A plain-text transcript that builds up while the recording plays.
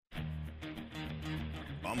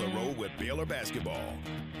on the road with Baylor basketball.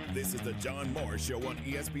 This is the John Morris Show on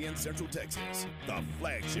ESPN Central Texas, the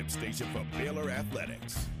flagship station for Baylor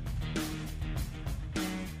athletics.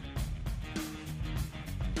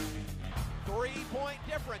 Three-point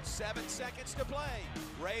difference, 7 seconds to play.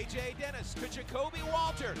 Ray J. Dennis to Jacoby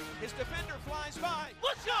Walter. His defender flies by.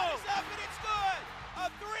 Let's go! It's up and it's good! A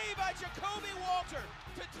three by Jacoby Walter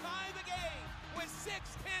to tie the game with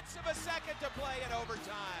 0.6 of a second to play in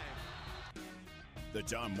overtime. The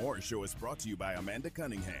John Morris Show is brought to you by Amanda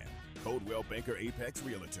Cunningham, Coldwell Banker Apex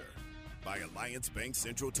Realtor, by Alliance Bank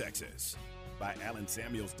Central Texas, by Allen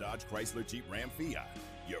Samuels Dodge Chrysler Jeep Ram Fiat,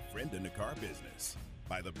 your friend in the car business,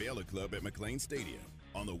 by the Baylor Club at McLean Stadium,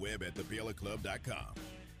 on the web at thebaylorclub.com,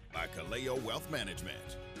 by Kaleo Wealth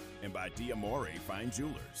Management, and by Diamore Fine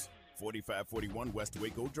Jewelers, 4541 West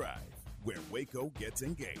Waco Drive, where Waco gets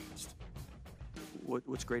engaged.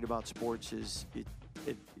 What's great about sports is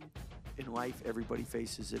in life, everybody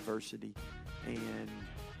faces adversity, and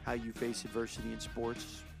how you face adversity in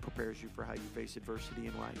sports prepares you for how you face adversity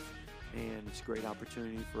in life. And it's a great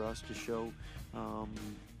opportunity for us to show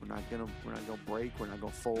we're not gonna break, we're not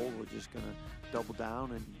gonna fold, we're just gonna double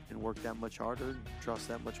down and work that much harder, and trust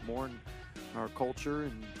that much more in our culture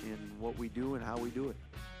and in what we do and how we do it.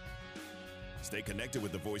 Stay connected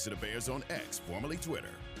with the Voice of the Bears on X, formerly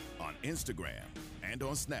Twitter, on Instagram, and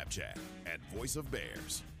on Snapchat at Voice of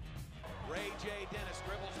Bears. Ray J. Dennis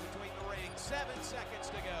dribbles between the rings. 7 seconds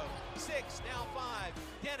to go. 6, now 5.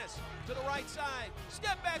 Dennis to the right side.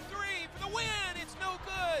 Step back three for the win. It's no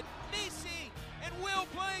good. Nisi and Will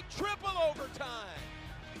play triple overtime.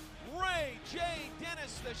 Ray J.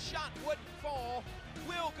 Dennis, the shot wouldn't fall.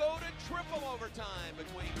 Will go to triple overtime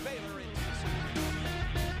between Baylor and Nisi.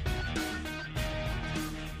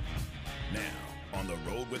 Now, on the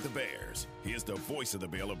road with the Bears, here's the voice of the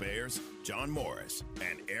Baylor Bears, John Morris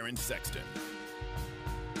and Aaron Sexton.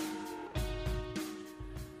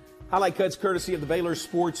 Highlight cuts courtesy of the Baylor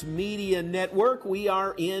Sports Media Network. We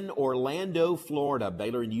are in Orlando, Florida.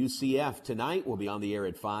 Baylor and UCF tonight. We'll be on the air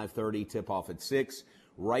at 5:30, tip-off at 6,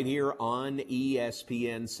 right here on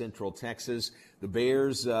ESPN Central Texas. The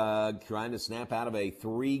Bears trying to snap out of a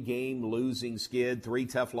 3-game losing skid. 3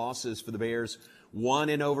 tough losses for the Bears. 1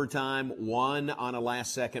 in overtime, 1 on a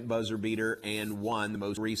last-second buzzer beater, and 1, the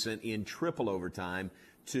most recent, in triple overtime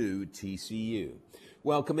to TCU.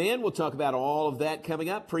 Welcome in. We'll talk about all of that coming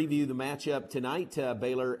up. Preview the matchup tonight,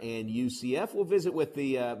 Baylor and UCF. We'll visit with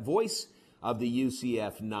the voice of the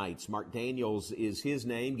UCF Knights. Mark Daniels is his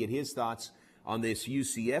name. Get his thoughts on this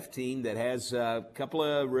UCF team that has a couple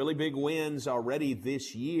of really big wins already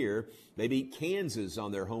this year. They beat Kansas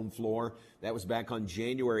on their home floor. That was back on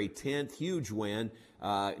January 10th. Huge win,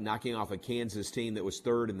 knocking off a Kansas team that was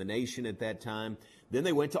third in the nation at that time. Then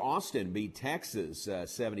they went to Austin, beat Texas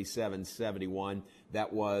 77-71.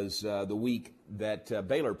 That was the week that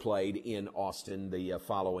Baylor played in Austin the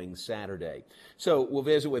following Saturday. So we'll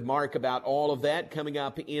visit with Mark about all of that coming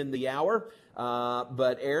up in the hour.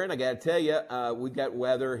 But, Aaron, I got to tell you, we've got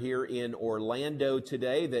weather here in Orlando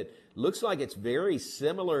today that looks like it's very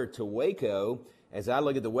similar to Waco. As I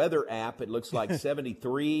look at the weather app, it looks like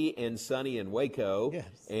 73 and sunny in Waco, yes.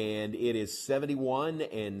 And it is 71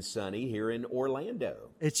 and sunny here in Orlando.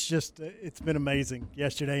 It's just, it's been amazing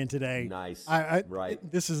yesterday and today. Nice, right.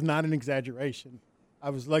 This is not an exaggeration. I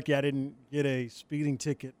was lucky I didn't get a speeding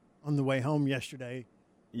ticket on the way home yesterday.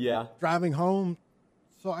 Yeah. Driving home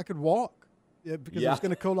so I could walk because it was going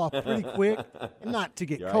to cool off pretty quick. And not to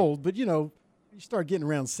get cold, but, you start getting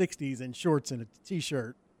around 60s in shorts and a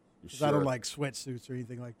T-shirt. Because I don't like sweatsuits or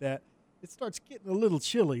anything like that. It starts getting a little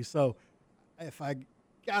chilly. So if I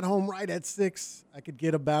got home right at 6, I could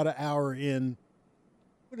get about an hour in.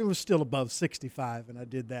 But it was still above 65, and I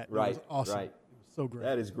did that. Right, it was awesome. right. It was so great.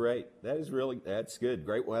 That is great. That's good.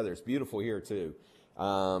 Great weather. It's beautiful here, too.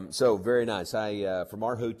 So very nice. From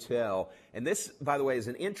our hotel, and this, by the way, is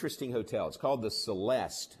an interesting hotel. It's called the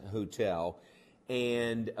Celeste Hotel.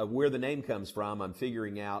 And where the name comes from, I'm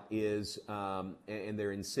figuring out, is, and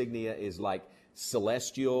their insignia is like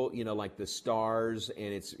celestial, like the stars,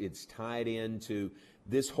 and it's tied into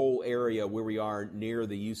this whole area where we are near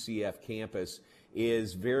the UCF campus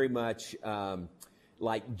is very much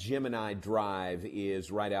like Gemini Drive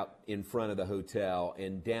is right out in front of the hotel,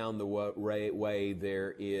 and down the way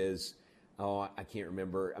there is, I can't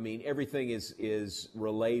remember. I mean, everything is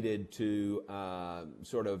related to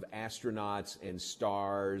sort of astronauts and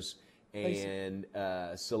stars and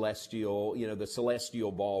celestial, the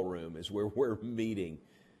celestial ballroom is where we're meeting.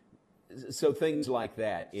 So things like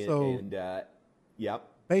that. Yep.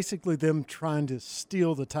 Basically them trying to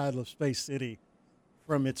steal the title of Space City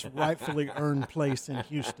from its rightfully earned place in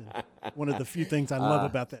Houston. One of the few things I love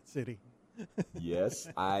about that city. Yes,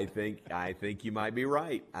 I think you might be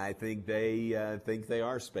right. I think they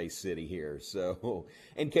are Space City here. So,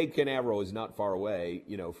 and Cape Canaveral is not far away,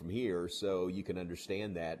 from here, so you can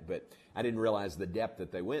understand that. But I didn't realize the depth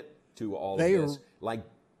that they went to all of this.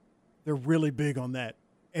 They're really big on that.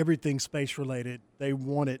 Everything space related. They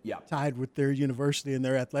want it tied with their university and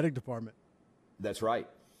their athletic department. That's right.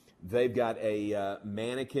 They've got a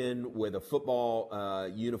mannequin with a football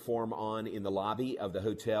uniform on in the lobby of the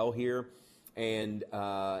hotel here. And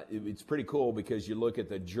it's pretty cool because you look at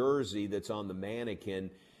the jersey that's on the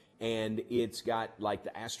mannequin, and it's got like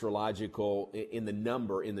the astrological in the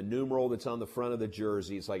numeral that's on the front of the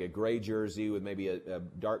jersey. It's like a gray jersey with maybe a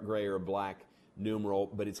dark gray or a black numeral,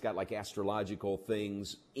 but it's got like astrological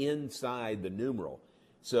things inside the numeral.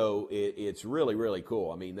 So it's really, really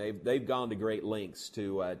cool. I mean, they've gone to great lengths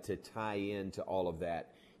to tie into all of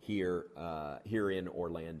that here in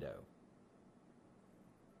Orlando.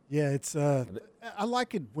 Yeah, it's I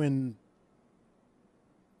like it when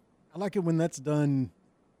that's done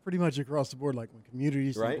pretty much across the board, like when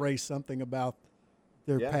communities embrace something about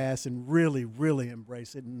their past and really, really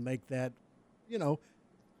embrace it and make that,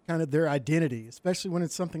 kind of their identity, especially when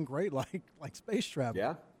it's something great like space travel.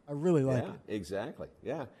 Yeah. I really like it. Exactly.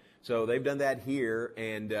 Yeah. So they've done that here,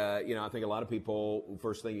 and I think a lot of people,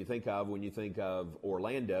 first thing you think of when you think of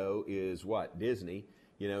Orlando is what? Disney,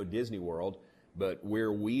 Disney World. But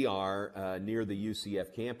where we are near the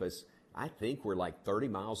UCF campus, I think we're like 30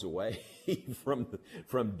 miles away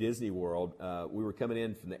from Disney World. We were coming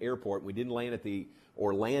in from the airport. We didn't land at the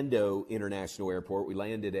Orlando International Airport. We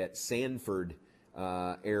landed at Sanford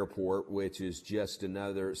Airport, which is just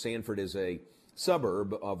another. Sanford is a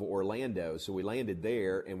suburb of Orlando. So we landed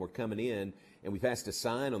there, and we're coming in, and we passed a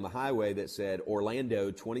sign on the highway that said Orlando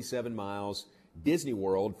 27 miles, Disney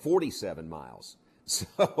World 47 miles.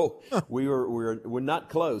 So we're not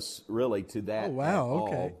close really to that. Oh, wow.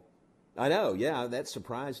 Okay. I know. Yeah, that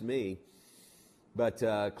surprised me. But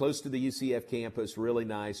close to the UCF campus, really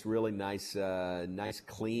nice, nice,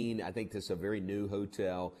 clean. I think this is a very new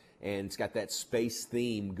hotel, and it's got that space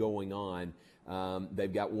theme going on.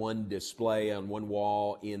 They've got one display on one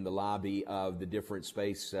wall in the lobby of the different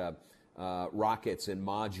space rockets and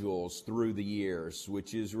modules through the years,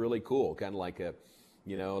 which is really cool, kind of like a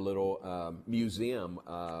little museum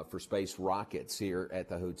for space rockets here at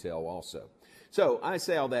the hotel also. So I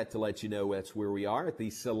say all that to let you know that's where we are at the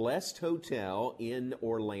Celeste Hotel in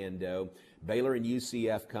Orlando. Baylor and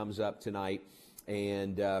UCF comes up tonight.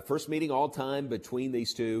 And first meeting all time between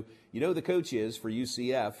these two. The coach is for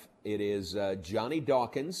UCF. It is Johnny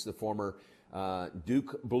Dawkins, the former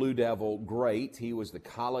Duke Blue Devil great. He was the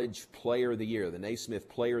College Player of the Year, the Naismith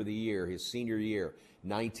Player of the Year, his senior year,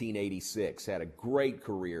 1986. Had a great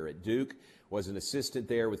career at Duke. Was an assistant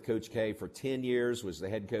there with Coach K for 10 years. Was the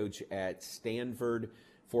head coach at Stanford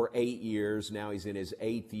for 8 years. Now he's in his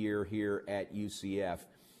 8th year here at UCF.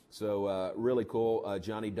 So really cool.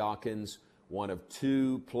 Johnny Dawkins, one of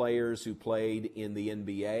 2 players who played in the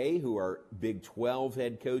NBA who are Big 12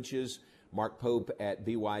 head coaches. Mark Pope at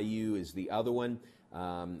BYU is the other one.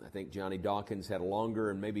 I think Johnny Dawkins had a longer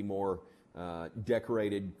and maybe more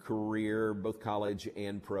decorated career, both college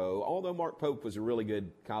and pro, although Mark Pope was a really good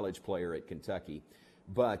college player at Kentucky.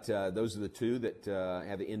 But those are the 2 that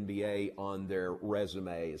have the NBA on their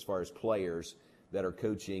resume as far as players that are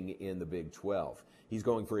coaching in the Big 12. He's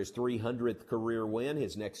going for his 300th career win.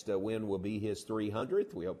 His next win will be his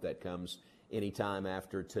 300th. We hope that comes anytime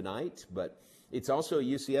after tonight. But it's also a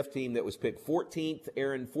UCF team that was picked 14th,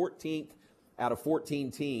 Aaron, 14th out of 14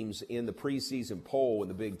 teams in the preseason poll in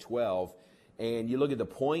the Big 12. And you look at the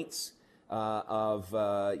points of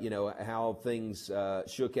how things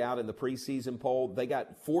shook out in the preseason poll. They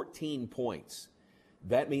got 14 points.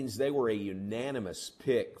 That means they were a unanimous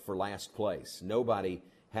pick for last place. Nobody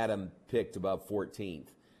had them picked above 14th.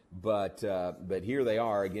 But here they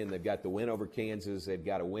are. Again, they've got the win over Kansas. They've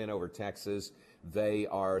got a win over Texas. They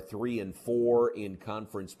are 3-4 in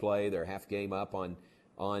conference play. They're half game up on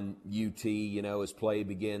UT, as play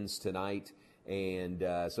begins tonight. And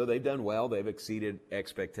so they've done well. They've exceeded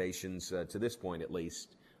expectations to this point, at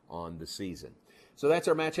least, on the season. So that's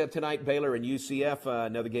our matchup tonight, Baylor and UCF.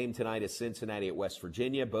 Another game tonight is Cincinnati at West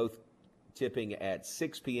Virginia, both tipping at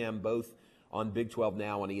 6 p.m., both on Big 12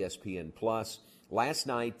 Now on ESPN+. Last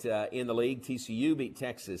night in the league, TCU beat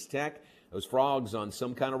Texas Tech. Those Frogs on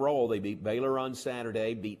some kind of roll. They beat Baylor on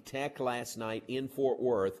Saturday, beat Tech last night in Fort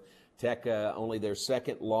Worth. Tech, only their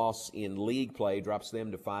second loss in league play, drops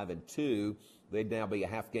them to 5-2. They'd now be a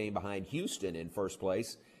half game behind Houston in first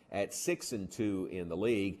place at 6-2 in the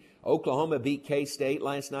league. Oklahoma beat K-State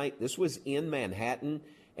last night. This was in Manhattan,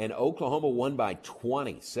 and Oklahoma won by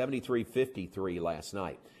 20, 73-53 last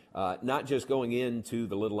night. Not just going into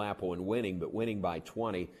the Little Apple and winning, but winning by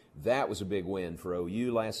 20. That was a big win for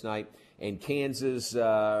OU last night. And Kansas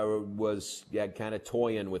was kind of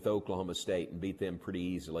toying with Oklahoma State and beat them pretty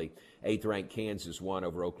easily. 8th-ranked Kansas won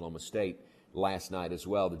over Oklahoma State last night as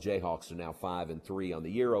well. The Jayhawks are now 5-3 on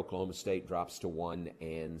the year. Oklahoma State drops to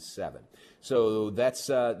 1-7. So that's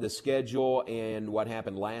the schedule and what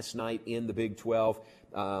happened last night in the Big 12.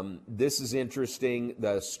 This is interesting.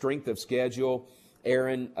 The strength of schedule,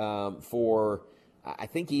 Aaron, for I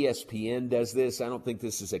think ESPN does this. I don't think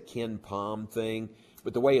this is a Ken Pom thing,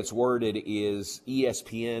 but the way it's worded is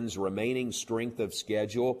ESPN's remaining strength of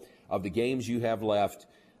schedule of the games you have left.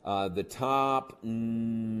 The top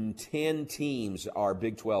 10 teams are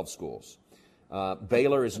Big 12 schools.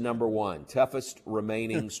 Baylor is number 1, toughest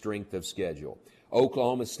remaining strength of schedule.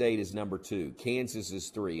 Oklahoma State is number 2. Kansas is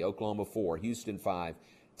 3. Oklahoma 4. Houston 5.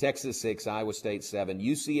 Texas 6. Iowa State 7.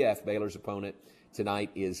 UCF, Baylor's opponent tonight,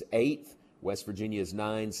 is 8th. West Virginia is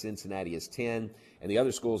 9. Cincinnati is 10. And the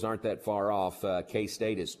other schools aren't that far off.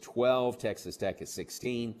 K-State is 12. Texas Tech is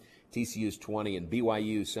 16. TCU is 20. And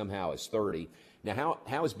BYU somehow is 30. Now,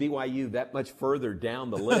 how is BYU that much further down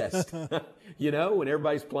the list? You know, when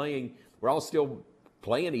everybody's playing, we're all still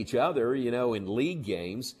playing each other, you know, in league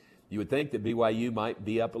games. You would think that BYU might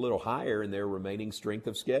be up a little higher in their remaining strength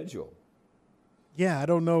of schedule. Yeah, I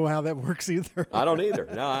don't know how that works either. I don't either.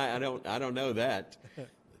 No, I don't know that.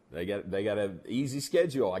 They got an easy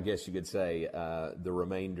schedule, I guess you could say, the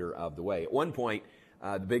remainder of the way. At one point,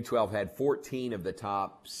 the Big 12 had 14 of the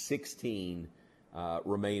top 16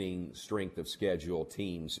 remaining strength of schedule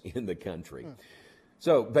teams in the country.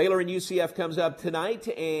 So Baylor and UCF comes up tonight,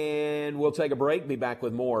 and we'll take a break. Be back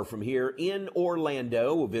with more from here in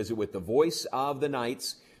Orlando. We'll visit with the voice of the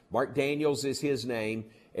Knights. Mark Daniels is his name.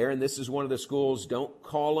 Aaron, this is one of the schools. Don't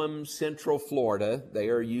call them Central Florida. They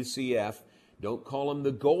are UCF. Don't call them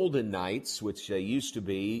the Golden Knights, which they used to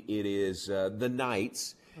be. It is the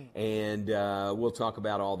Knights. And we'll talk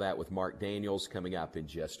about all that with Mark Daniels coming up in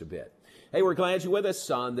just a bit. Hey, we're glad you're with us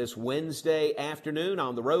on this Wednesday afternoon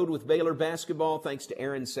on the road with Baylor basketball. Thanks to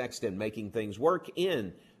Aaron Sexton making things work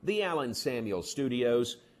in the Allen Samuels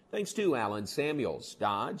studios. Thanks to Allen Samuels,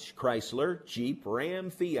 Dodge, Chrysler, Jeep, Ram,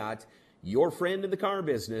 Fiat, your friend in the car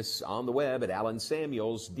business, on the web at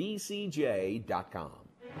allensamuelsdcj.com.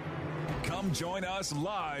 Come join us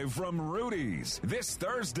live from Rudy's this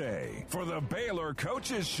Thursday for the Baylor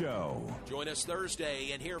Coaches Show. Join us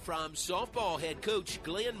Thursday and hear from softball head coach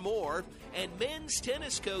Glenn Moore and men's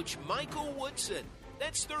tennis coach Michael Woodson.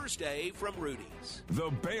 That's Thursday from Rudy's.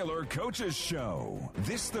 The Baylor Coaches Show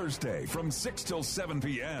this Thursday from 6 till 7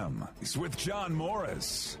 p.m. with John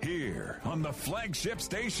Morris here on the flagship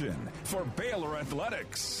station for Baylor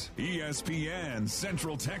Athletics, ESPN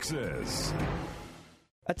Central Texas.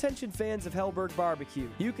 Attention fans of Hellberg Barbecue.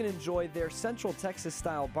 You can enjoy their Central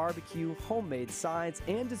Texas-style barbecue, homemade sides,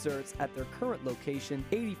 and desserts at their current location,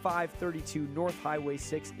 8532 North Highway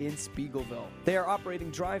 6 in Spiegelville. They are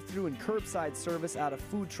operating drive-through and curbside service out of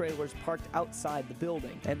food trailers parked outside the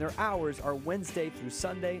building, and their hours are Wednesday through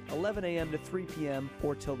Sunday, 11 a.m. to 3 p.m.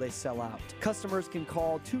 or till they sell out. Customers can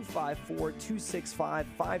call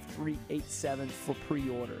 254-265-5387 for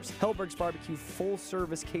pre-orders. Hellberg's Barbecue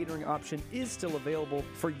full-service catering option is still available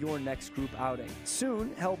for your next group outing.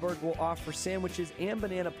 Soon, Hellberg will offer sandwiches and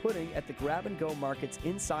banana pudding at the grab-and-go markets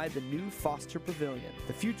inside the new Foster Pavilion.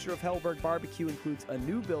 The future of Hellberg Barbecue includes a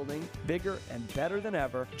new building, bigger and better than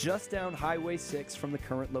ever, just down Highway 6 from the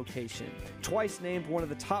current location. Twice named one of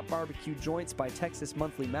the top barbecue joints by Texas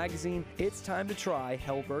Monthly Magazine, it's time to try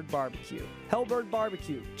Hellberg Barbecue. Hellberg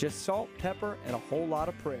Barbecue, just salt, pepper, and a whole lot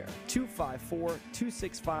of prayer.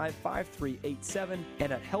 254-265-5387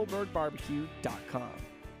 and at hellbergbarbecue.com.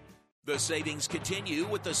 The savings continue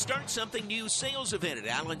with the Start Something New sales event at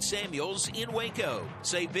Allen Samuels in Waco.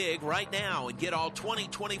 Save big right now and get all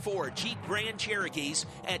 2024 Jeep Grand Cherokees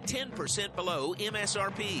at 10% below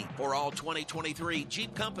MSRP, or all 2023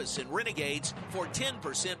 Jeep Compass and Renegades for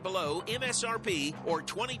 10% below MSRP, or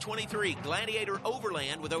 2023 Gladiator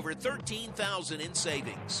Overland with over $13,000 in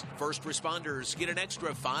savings. First responders get an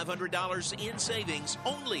extra $500 in savings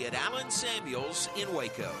only at Allen Samuels in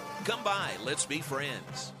Waco. Come by, let's be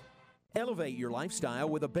friends. Elevate your lifestyle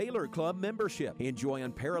with a Baylor Club membership. Enjoy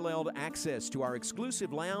unparalleled access to our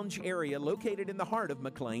exclusive lounge area located in the heart of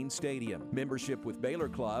McLean Stadium. Membership with Baylor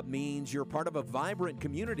Club means you're part of a vibrant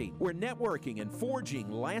community where networking and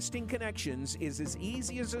forging lasting connections is as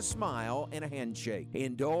easy as a smile and a handshake.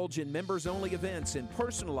 Indulge in members-only events and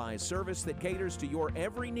personalized service that caters to your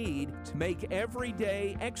every need to make every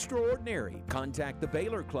day extraordinary. Contact the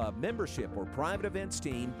Baylor Club membership or private events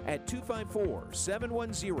team at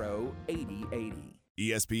 254-710-8080.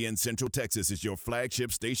 ESPN Central Texas is your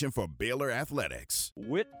flagship station for Baylor Athletics.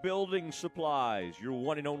 Witt Building Supplies, your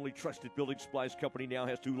one and only trusted building supplies company, now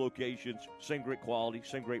has 2 locations. Same great quality,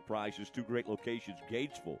 same great prices, 2 great locations.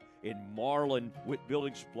 Gatesville in Marlin. Witt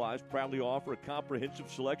Building Supplies proudly offer a comprehensive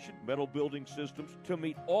selection of metal building systems to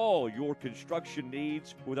meet all your construction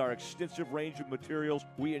needs. With our extensive range of materials,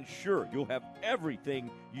 we ensure you'll have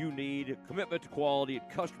everything you need. Commitment to quality and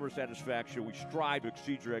customer satisfaction, we strive to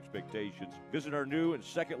exceed your expectations. Visit our new and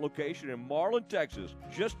second location in Marlin, Texas,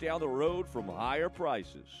 just down the road from higher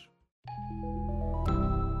prices.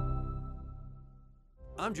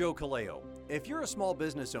 I'm Joe Kaleo. If you're a small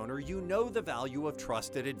business owner, you know the value of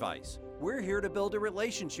trusted advice. We're here to build a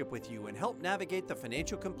relationship with you and help navigate the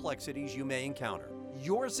financial complexities you may encounter.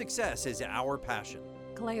 Your success is our passion.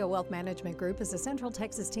 Kaleo Wealth Management Group is a Central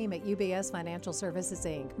Texas team at UBS Financial Services,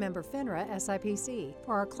 Inc., member FINRA SIPC.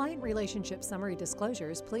 For our client relationship summary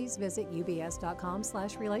disclosures, please visit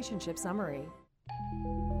ubs.com/relationship summary.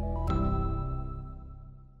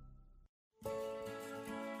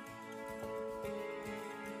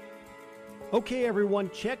 Okay, everyone,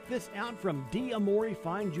 check this out from D'Amore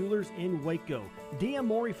Fine Jewelers in Waco.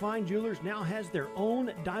 D'Amore Fine Jewelers now has their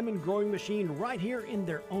own diamond growing machine right here in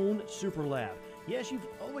their own super lab. Yes, you've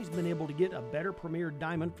always been able to get a better premier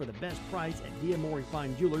diamond for the best price at D'Amore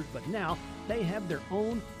Fine Jewelers, but now they have their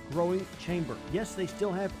own growing chamber. Yes, they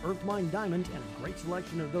still have earth mine diamonds and a great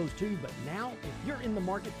selection of those too, but now if you're in the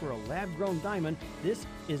market for a lab-grown diamond, this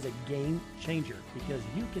is a game changer because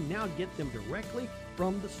you can now get them directly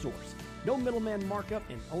from the source. No middleman markup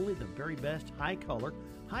and only the very best high color,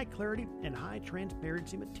 high clarity, and high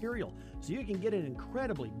transparency material. So you can get an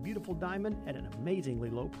incredibly beautiful diamond at an amazingly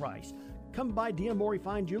low price. Come by D'Amore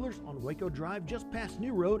Fine Jewelers on Waco Drive just past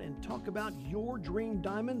New Road and talk about your dream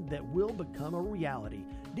diamond that will become a reality.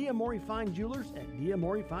 D'Amore Fine Jewelers at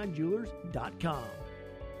d'amorefijewelers.com.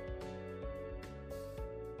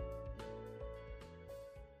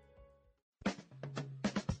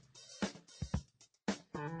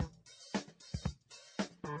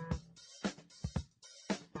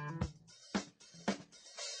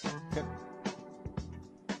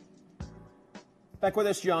 Back with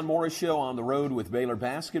us, John Morris Show on the road with Baylor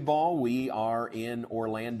basketball. We are in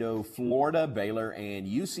Orlando, Florida. Baylor and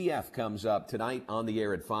UCF comes up tonight on the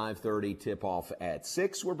air at 5:30, tip-off at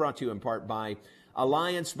 6. We're brought to you in part by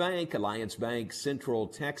Alliance Bank. Alliance Bank, Central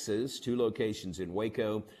Texas, 2 locations in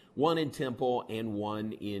Waco, 1 in Temple, and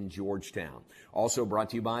 1 in Georgetown. Also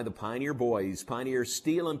brought to you by the Pioneer Boys. Pioneer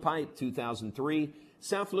Steel and Pipe, 2003.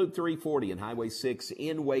 South Loop 340 and Highway 6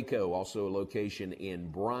 in Waco, also a location in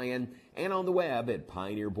Bryan, and on the web at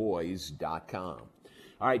pioneerboys.com.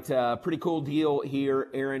 All right, pretty cool deal here,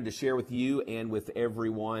 Aaron, to share with you and with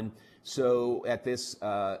everyone. So at this,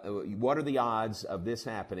 what are the odds of this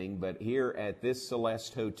happening? But here at this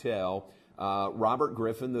Celeste Hotel, Robert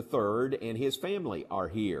Griffin III and his family are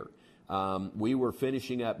here. We were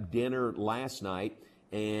finishing up dinner last night,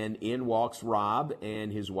 and in walks Rob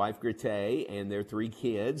and his wife Grete and their 3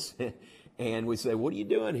 kids. And we say, what are you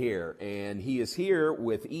doing here? And he is here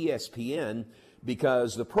with ESPN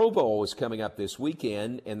because the Pro Bowl is coming up this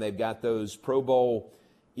weekend, and they've got those Pro Bowl,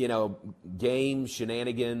 games,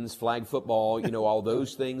 shenanigans, flag football, all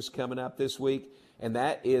those things coming up this week. And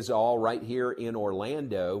that is all right here in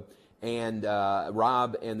Orlando. And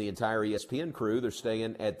Rob and the entire ESPN crew, they're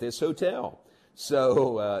staying at this hotel.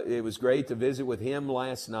 So it was great to visit with him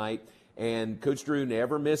last night, and Coach Drew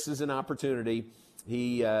never misses an opportunity.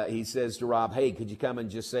 He says to Rob, hey, could you come and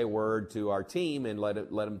just say a word to our team and let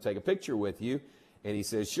them take a picture with you? And he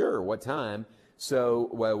says, sure, what time?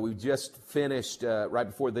 So, we just finished, right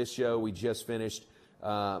before this show, we just finished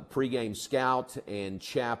pregame scout and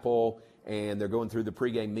chapel, and they're going through the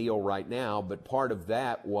pregame meal right now. But part of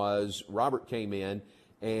that was Robert came in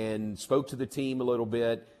and spoke to the team a little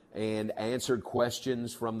bit, and answered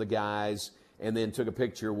questions from the guys, and then took a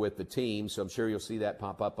picture with the team. So I'm sure you'll see that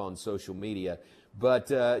pop up on social media. But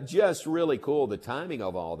just really cool, the timing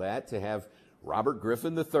of all that, to have Robert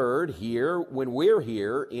Griffin III here when we're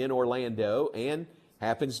here in Orlando and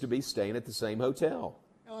happens to be staying at the same hotel.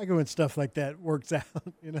 I like it when stuff like that works out.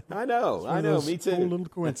 I know, me too. Cool little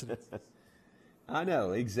coincidence. I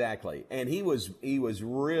know, exactly. And he was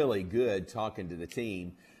really good talking to the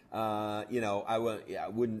team. I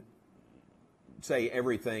wouldn't say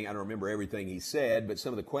everything. I don't remember everything he said, but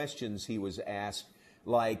some of the questions he was asked,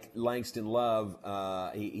 like Langston Love,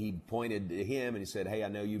 he pointed to him and he said, "Hey, I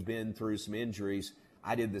know you've been through some injuries.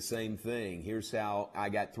 I did the same thing. Here's how I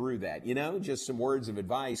got through that." Just some words of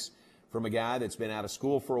advice from a guy that's been out of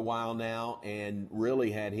school for a while now and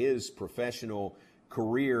really had his professional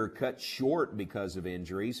career cut short because of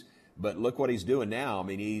injuries. But look what he's doing now. I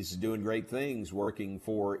mean, he's doing great things working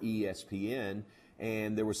for ESPN.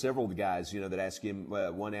 And there were several guys, that asked him,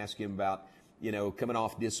 one asked him about, coming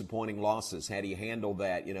off disappointing losses. How do you handle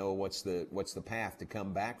that? What's the path to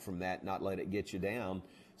come back from that, not let it get you down?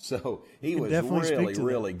 So he was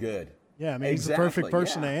really good. Yeah, I mean, he's the perfect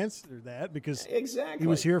person to answer that because he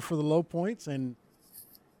was here for the low points, and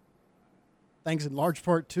thanks in large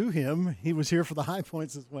part to him, he was here for the high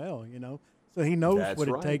points as well, So he knows what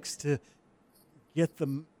it takes to get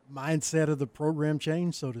the mindset of the program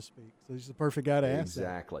changed, so to speak. So he's the perfect guy to ask that.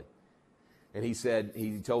 Exactly. And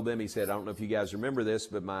he told them, I don't know if you guys remember this,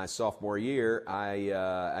 but my sophomore year,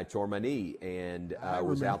 I tore my knee and I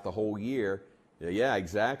was out the whole year. Yeah,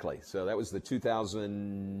 exactly. So that was the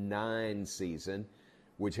 2009 season,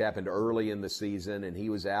 which happened early in the season, and he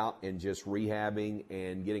was out and just rehabbing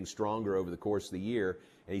and getting stronger over the course of the year.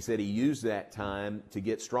 And he said he used that time to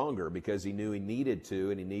get stronger because he knew he needed to,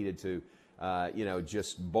 and he needed to,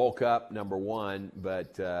 just bulk up, number one,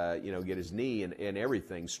 but, get his knee and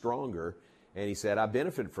everything stronger. And he said, I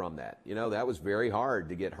benefited from that. That was very hard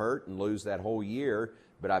to get hurt and lose that whole year,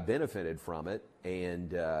 but I benefited from it.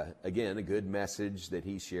 And, again, a good message that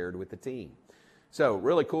he shared with the team. So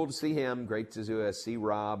really cool to see him. Great to see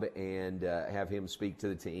Rob and have him speak to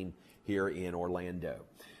the team here in Orlando.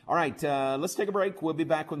 All right, let's take a break. We'll be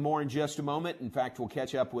back with more in just a moment. In fact, we'll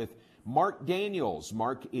catch up with Mark Daniels.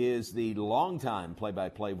 Mark is the longtime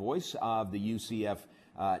play-by-play voice of the UCF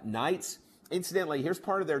Knights. Incidentally, here's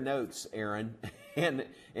part of their notes, Aaron, and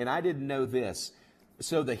I didn't know this.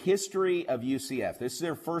 So the history of UCF, this is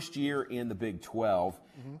their first year in the Big 12.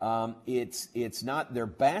 Mm-hmm. It's not, their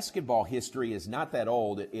basketball history is not that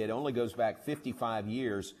old. It only goes back 55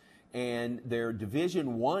 years. And their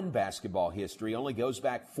Division I basketball history only goes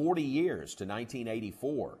back 40 years to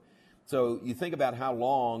 1984. So you think about how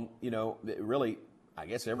long, really, I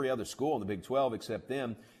guess every other school in the Big 12 except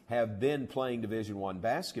them have been playing Division I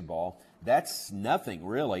basketball. That's nothing,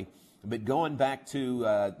 really. But going back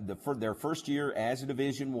to their first year as a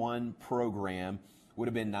Division I program would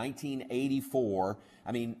have been 1984.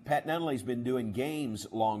 I mean, Pat Nunley's been doing games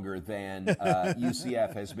longer than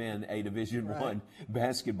UCF has been a Division I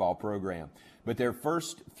basketball program. But their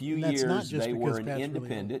first few years, they were an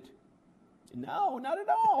independent. Really no, not at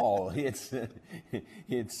all. It's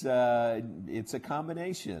a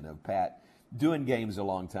combination of Pat doing games a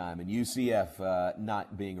long time and UCF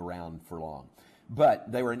not being around for long.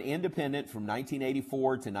 But they were an independent from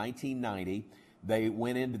 1984 to 1990. They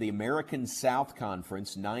went into the American South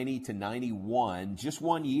Conference, 90 to 91, just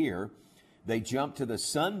 1 year. They jumped to the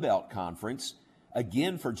Sun Belt Conference,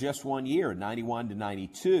 again for just 1 year, 91 to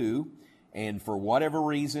 92. And for whatever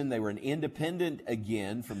reason, they were an independent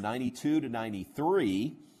again from 92 to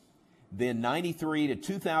 93. Then 93 to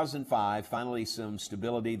 2005, finally some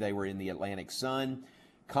stability. They were in the Atlantic Sun.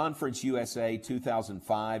 Conference USA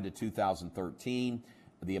 2005 to 2013.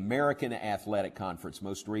 The American Athletic Conference,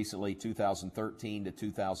 most recently 2013 to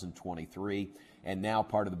 2023, and now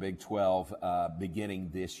part of the Big 12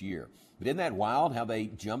 beginning this year. But isn't that wild how they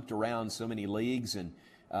jumped around so many leagues, and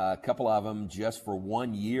a couple of them just for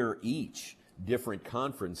 1 year each, different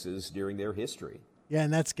conferences during their history? Yeah,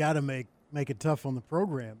 and that's got to make it tough on the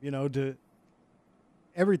program, to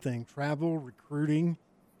everything, travel, recruiting.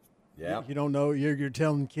 Yeah. You don't know, you're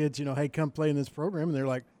telling kids, hey, come play in this program, and they're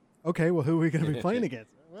like, okay, well, who are we going to be playing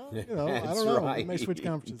against? Well, I don't know. Right. We may switch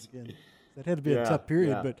conferences again. That had to be a tough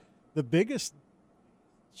period. Yeah. But the biggest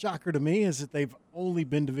shocker to me is that they've only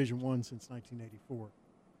been Division I since 1984.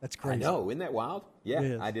 That's crazy. I know. Isn't that wild?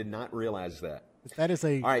 Yeah, I did not realize that. But that is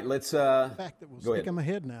a all right, let's, fact that will stick in my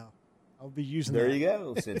head now. I'll be using that. There you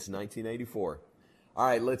go, since 1984. All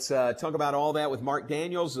right, let's talk about all that with Mark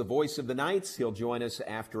Daniels, the voice of the Knights. He'll join us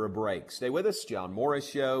after a break. Stay with us. John Morris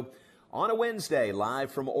Show on a Wednesday,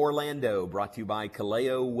 live from Orlando, brought to you by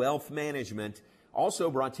Kaleo Wealth Management. Also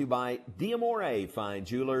brought to you by D'Amore Fine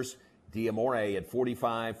Jewelers. D'Amore at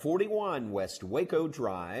 4541 West Waco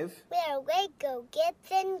Drive. Where Waco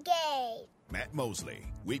gets engaged. Matt Mosley,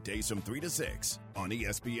 weekdays from 3 to 6 on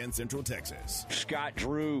ESPN Central Texas. Scott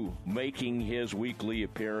Drew making his weekly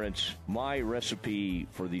appearance. My recipe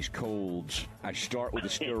for these colds, I start with the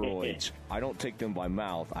steroids. I don't take them by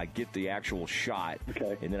mouth. I get the actual shot,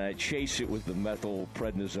 and then I chase it with the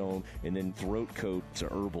methylprednisone, and then throat coat to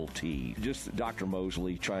herbal tea. Just Dr.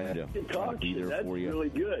 Mosley trying to be there That's for you. That's really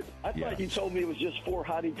good. I thought you told me it was just 4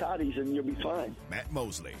 hottie toddies and you'll be fine. Matt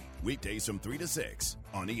Mosley, weekdays from 3 to 6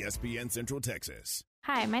 on ESPN Central Texas.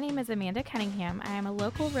 Hi, my name is Amanda Cunningham. I am a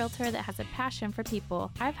local realtor that has a passion for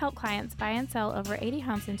people. I've helped clients buy and sell over 80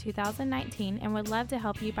 homes in 2019 and would love to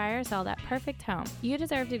help you buy or sell that perfect home. You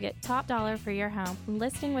deserve to get top dollar for your home.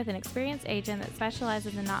 Listing with an experienced agent that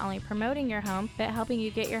specializes in not only promoting your home, but helping you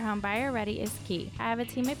get your home buyer ready is key. I have a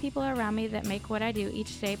team of people around me that make what I do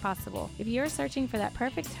each day possible. If you are searching for that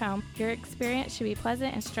perfect home, your experience should be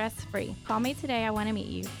pleasant and stress-free. Call me today. I want to meet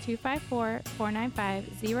you.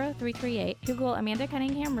 254-495-0338. Google Amanda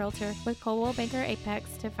Cunningham Realtor with Coldwell Banker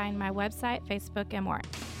Apex to find my website, Facebook, and more.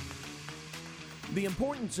 The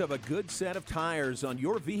importance of a good set of tires on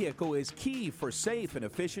your vehicle is key for safe and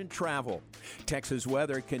efficient travel. Texas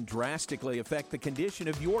weather can drastically affect the condition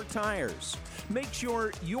of your tires. Make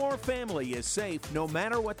sure your family is safe no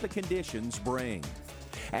matter what the conditions bring.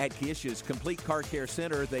 At Kish's Complete Car Care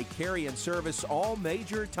Center, they carry and service all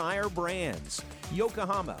major tire brands: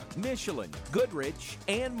 Yokohama, Michelin, Goodrich,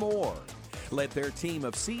 and more. Let their team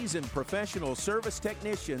of seasoned professional service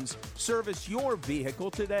technicians service your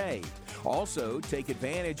vehicle today. Also, take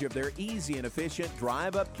advantage of their easy and efficient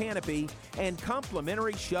drive-up canopy and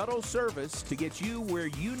complimentary shuttle service to get you where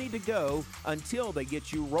you need to go until they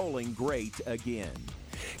get you rolling great again.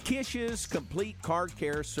 Kish's Complete Car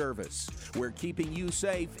Care Service, where keeping you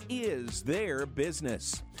safe is their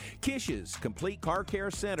business. Kish's Complete Car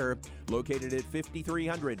Care Center, located at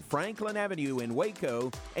 5300 Franklin Avenue in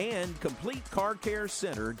Waco, and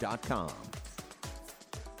CompleteCarCareCenter.com.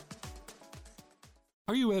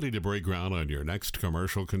 Are you ready to break ground on your next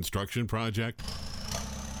commercial construction project?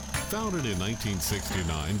 Founded in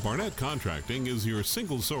 1969, Barnett Contracting is your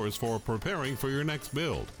single source for preparing for your next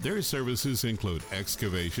build. Their services include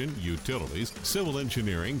excavation, utilities, civil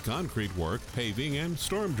engineering, concrete work, paving, and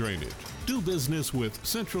storm drainage. Do business with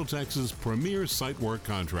Central Texas' premier site work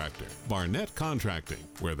contractor, Barnett Contracting,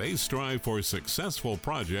 where they strive for successful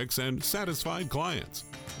projects and satisfied clients.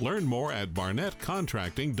 Learn more at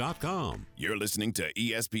barnettcontracting.com. You're listening to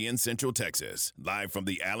ESPN Central Texas, live from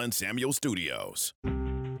the Allen Samuel Studios.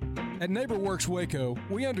 At NeighborWorks Waco,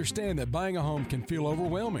 we understand that buying a home can feel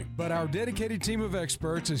overwhelming, but our dedicated team of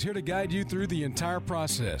experts is here to guide you through the entire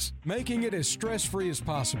process, making it as stress-free as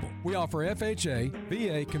possible. We offer FHA,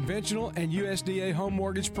 VA, conventional, and USDA home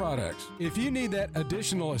mortgage products. If you need that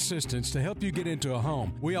additional assistance to help you get into a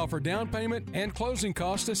home, we offer down payment and closing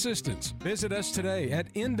cost assistance. Visit us today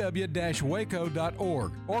at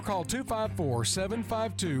nw-waco.org or call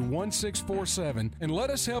 254-752-1647 and let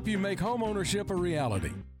us help you make home ownership a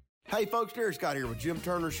reality. Hey folks, Derek Scott here with Jim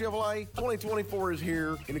Turner Chevrolet. 2024 is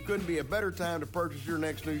here, and it couldn't be a better time to purchase your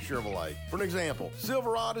next new Chevrolet. For an example,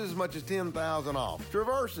 Silverados as much as $10,000 off,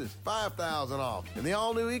 Traverses $5,000 off, and the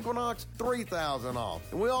all-new Equinox $3,000 off.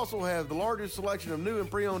 And we also have the largest selection of new and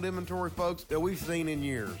pre-owned inventory, folks, that we've seen in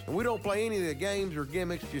years. And we don't play any of the games or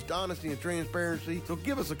gimmicks, just honesty and transparency. So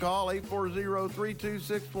give us a call,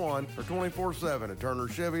 840-3261, or 24/7 at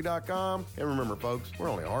turnerchevy.com. And remember, folks, we're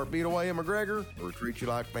only a heartbeat away in McGregor. We'll treat you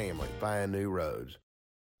like family. Find new roads.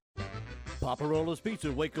 Paparolo's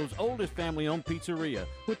Pizza, Waco's oldest family-owned pizzeria,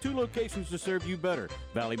 with 2 locations to serve you better,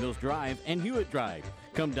 Valley Mills Drive and Hewitt Drive.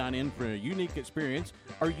 Come dine in for a unique experience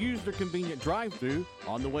or use their convenient drive-thru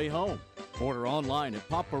on the way home. Order online at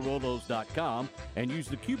paparolos.com and use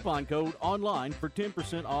the coupon code online for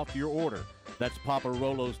 10% off your order. That's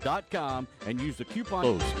paparolos.com and use the coupon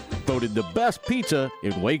code. Voted the best pizza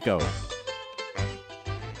in Waco.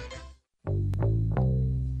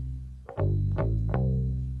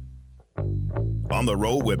 On the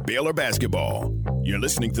road with Baylor basketball. You're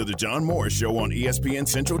listening to the John Morris Show on ESPN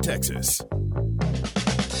Central Texas.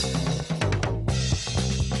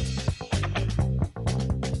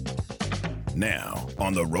 Now,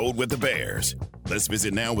 on the road with the Bears. Let's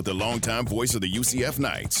visit now with the longtime voice of the UCF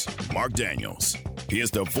Knights, Mark Daniels.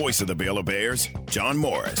 Here's the voice of the Baylor Bears, John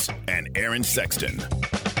Morris, and Aaron Sexton.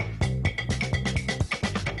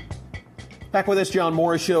 Back with us, John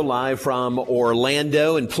Morris Show, live from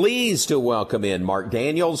Orlando, and pleased to welcome in Mark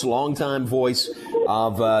Daniels, longtime voice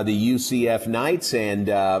of the UCF Knights. And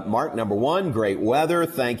Mark, number one, great weather.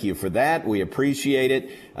 Thank you for that. We appreciate it.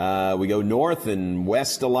 We go north and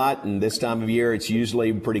west a lot, and this time of year it's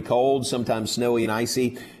usually pretty cold, sometimes snowy and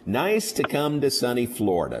icy. Nice to come to sunny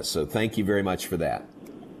Florida. So thank you very much for that.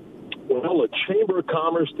 Well, a Chamber of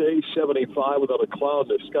Commerce day, 75 without a cloud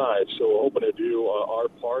in the sky. So hoping to do our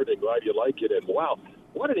part, and glad you like it. And wow,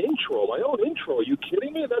 what an intro. My own intro. Are you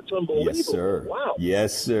kidding me? That's unbelievable. Yes, sir. Wow.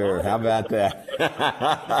 Yes, sir. How about that?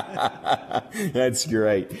 That's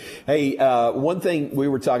great. Hey, one thing we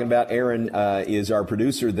were talking about, Aaron is our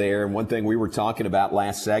producer there, and one thing we were talking about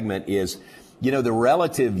last segment is, you know, the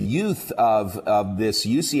relative youth of this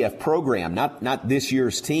UCF program, not this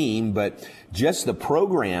year's team, but just the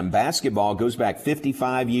program. Basketball goes back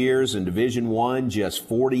 55 years, and Division I just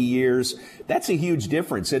 40 years. That's a huge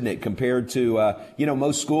difference, isn't it, compared to,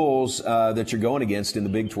 most schools that you're going against in the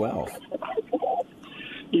Big 12?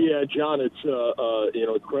 Yeah, John, it's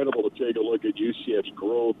incredible to take a look at UCF's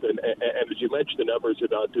growth, and as you mentioned the numbers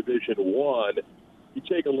about Division I. You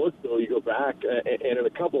take a look, though, you go back, and in a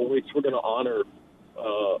couple of weeks, we're going to honor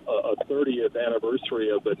a 30th anniversary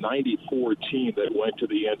of the 94 team that went to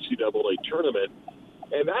the NCAA tournament.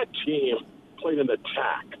 And that team played in the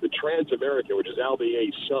TAC, the Trans-American, which is Al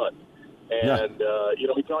VA's son. And,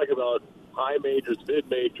 we talk about high majors, mid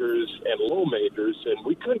majors, and low majors, and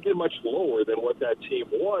we couldn't get much lower than what that team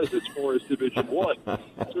was as far as Division I.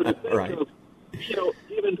 So to think of,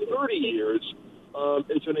 even 30 years,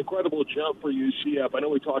 it's an incredible jump for UCF. I know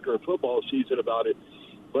we talked during football season about it,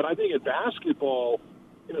 but I think in basketball,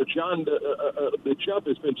 John, the jump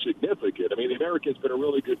has been significant. I mean, the American's been a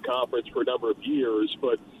really good conference for a number of years,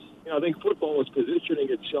 but I think football is positioning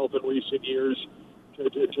itself in recent years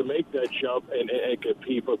to make that jump and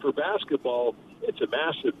compete. But for basketball, it's a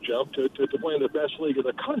massive jump to play in the best league in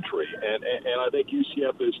the country, and I think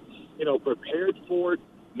UCF is prepared for it,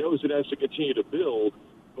 knows it has to continue to build.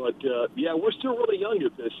 But, we're still really young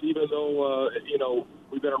at this, even though,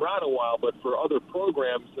 we've been around a while. But for other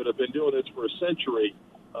programs that have been doing this for a century,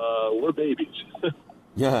 we're babies.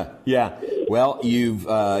 Yeah. Well,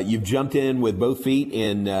 you've jumped in with both feet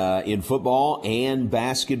in football and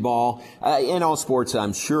basketball, in all sports,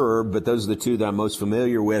 I'm sure, but those are the two that I'm most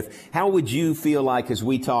familiar with. How would you feel like, as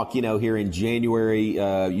we talk, here in January,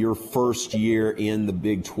 your first year in the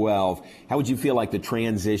Big 12, how would you feel like the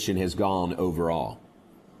transition has gone overall?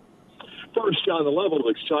 First, John, the level of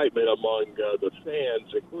excitement among the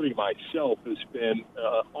fans, including myself, has been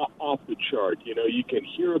off the chart. You can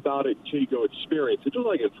hear about it until you go experience it. Just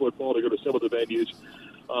like in football, to go to some of the venues.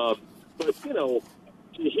 But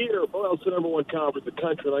to hear, it's the number one conference in the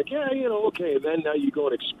country, okay. And then now you go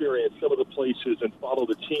and experience some of the places and follow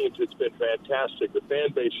the teams. It's been fantastic. The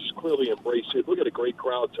fan base has clearly embraced it. Look at a great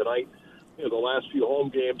crowd tonight. The last few home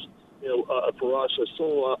games, for us, a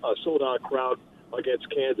sold-out crowd against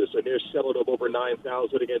Kansas, a near sellout of over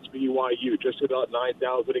 9,000 against BYU, just about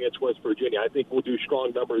 9,000 against West Virginia. I think we'll do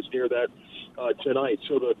strong numbers near that tonight.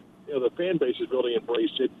 So the fan base has really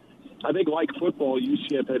embraced it. I think, like football,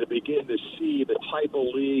 UCF had to begin to see the type of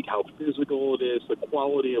league, how physical it is, the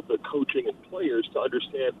quality of the coaching and players to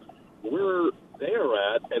understand where they're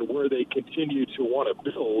at and where they continue to want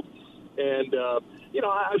to build. And,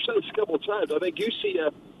 I've said this a couple of times. I think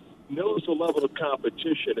UCF knows the level of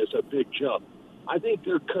competition is a big jump. I think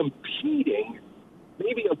they're competing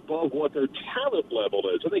maybe above what their talent level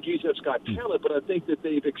is. I think UCF's got talent, but I think that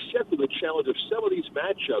they've accepted the challenge of some of these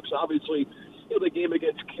matchups. Obviously, the game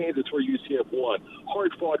against Kansas where UCF won.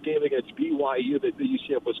 Hard-fought game against BYU that the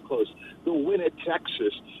UCF was close. The win at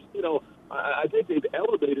Texas. I think they've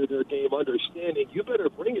elevated their game, understanding you better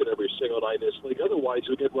bring it every single night in this league. Otherwise,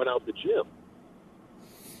 you'll get run out the gym.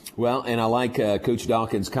 Well, and I like Coach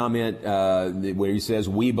Dawkins' comment where he says,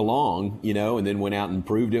 we belong, and then went out and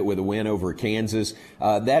proved it with a win over Kansas.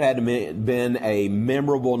 That had been a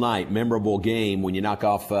memorable night, memorable game when you knock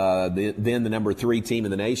off the number 3 team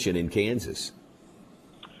in the nation in Kansas.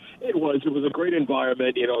 It was a great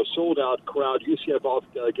environment, sold-out crowd.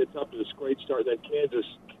 UCF gets up to this great start. Then Kansas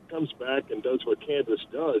comes back and does what Kansas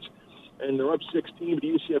does. And they're up 16, but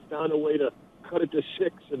UCF found a way to cut it to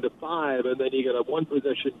 6 and to 5, and then you get a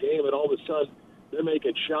one-possession game, and all of a sudden they're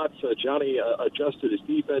making shots. Johnny adjusted his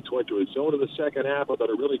defense, went to his zone in the second half. I thought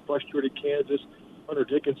it really frustrated Kansas. Hunter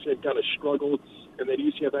Dickinson kind of struggled, and then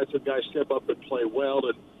UCF had some guys step up and play well.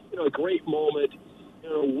 And, a great moment,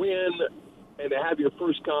 win, and to have your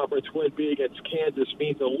first conference win be against Kansas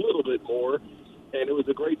means a little bit more. And it was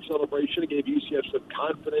a great celebration. It gave UCF some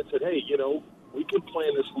confidence that, hey, we can play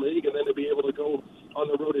in this league, and then to be able to go on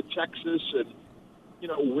the road to Texas and,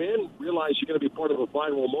 win, realize you're going to be part of a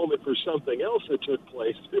viral moment for something else that took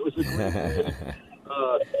place. It was a great win.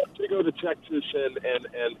 to go to Texas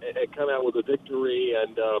and come out with a victory.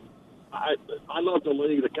 And I love the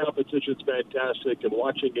league. The competition's fantastic, and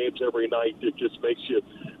watching games every night, it just makes you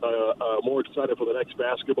more excited for the next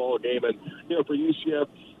basketball game. And, for UCF,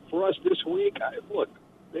 for us this week, look,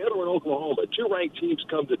 they are in Oklahoma. 2 ranked teams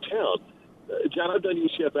come to town. John, I've done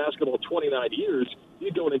UCF basketball 29 years.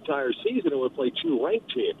 You go an entire season and would play 2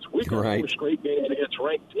 ranked teams. We've got 4 straight games against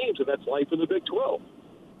ranked teams, and that's life in the Big 12.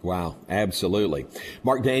 Wow, absolutely.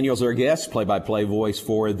 Mark Daniels, our guest, play-by-play voice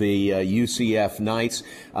for the UCF Knights.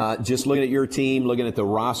 Just looking at your team, looking at the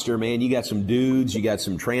roster, man, you got some dudes, you got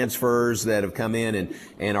some transfers that have come in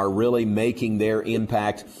and are really making their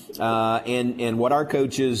impact. And what our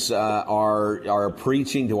coaches are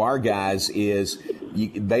preaching to our guys is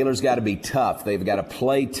Baylor's got to be tough. They've got to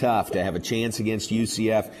play tough to have a chance against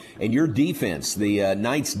UCF. And your defense, the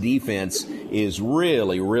Knights' defense, is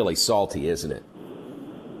really, really salty, isn't it?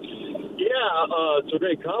 It's a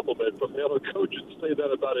great compliment from the other coaches to say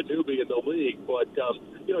that about a newbie in the league. But,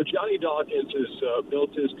 Johnny Dawkins has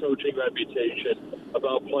built his coaching reputation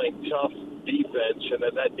about playing tough defense, and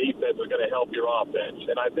then that defense is going to help your offense.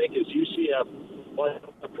 And I think as UCF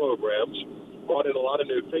programs brought in a lot of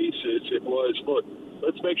new faces, it was, look,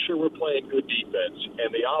 let's make sure we're playing good defense,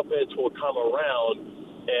 and the offense will come around,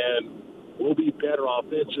 and we'll be better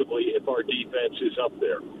offensively if our defense is up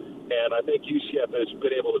there. And I think UCF has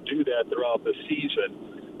been able to do that throughout the season.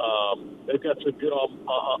 They've got some good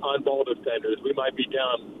on-ball defenders. We might be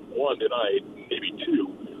down 1 tonight, maybe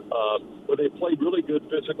 2. But they played really good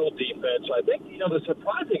physical defense. I think, the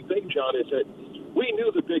surprising thing, John, is that we knew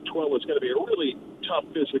the Big 12 was going to be a really tough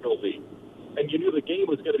physical league. And you knew the game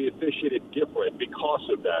was going to be officiated different because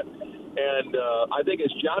of that. And I think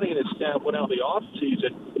as Johnny and his staff went out in the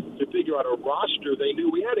offseason to figure out a roster, they knew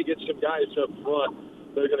we had to get some guys up front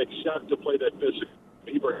they're going to accept to play that physical.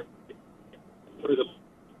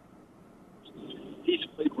 He's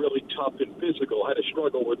played really tough and physical. Had a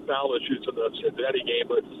struggle with foul issues in the Cincinnati game,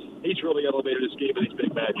 but he's really elevated his game in these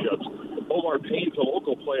big matchups. Omar Payne's a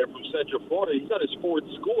local player from Central Florida. He's at his Ford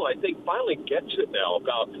school. I think finally gets it now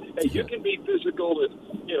about, hey, you can be physical and,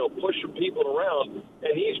 push some people around,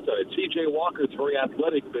 and he's done it. C.J. Walker's very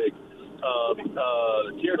athletic big.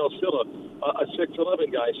 Kieran Osilla, a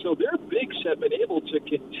 6'11" guy. So their bigs have been able to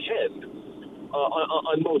contend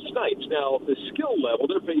on most nights. Now, the skill level,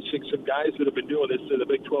 they're facing some guys that have been doing this in the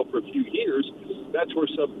Big 12 for a few years. That's where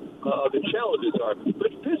some of the challenges are.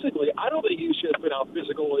 But physically, I don't think UCF has been out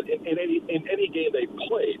physical in any game they've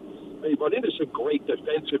played. They've run into some great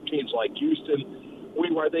defensive teams like Houston. We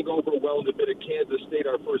were, I think, overwhelmed a bit at Kansas State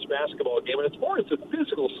our first basketball game. And as far as the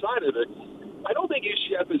physical side of it, I don't think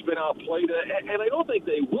UCF has been outplayed, and I don't think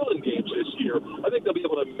they will in games this year. I think they'll be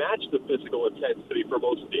able to match the physical intensity for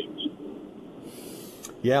most teams.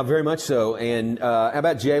 Yeah, very much so. And how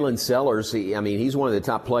about Jalen Sellers? He's one of the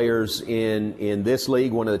top players in this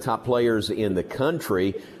league, one of the top players in the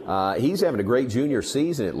country. He's having a great junior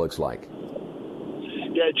season, it looks like.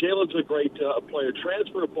 Yeah, Jalen's a great player.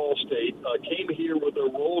 Transfer to Ball State, came here with a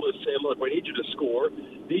role to say, look, we need you to score,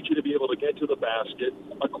 need you to be able to get to the basket.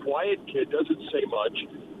 A quiet kid, doesn't say much,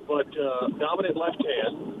 but dominant left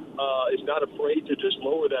hand, is not afraid to just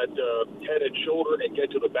lower that head and shoulder and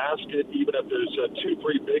get to the basket, even if there's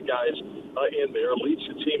 2-3 big guys in there. Leads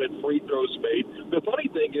the team in free throws made. The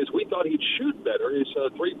funny thing is we thought he'd shoot better. His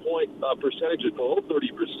three-point percentage is below 30%.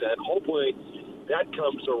 Hopefully that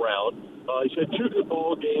comes around. He's had 2 good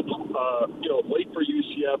ball games, late for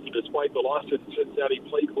UCF, despite the loss at Cincinnati.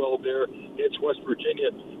 Played well there against West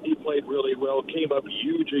Virginia. He played really well, came up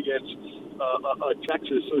huge against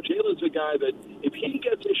Texas. So Jalen's a guy that if he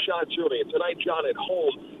gets his shots early, and tonight, John, at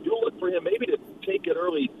home, you'll look for him maybe to take an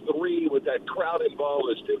early 3 with that crowd involved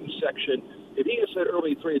in the student section. If he gets that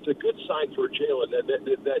early 3, it's a good sign for Jalen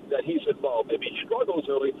that he's involved. If he struggles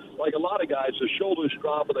early, like a lot of guys, the shoulders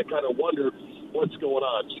drop and they kind of wonder what's going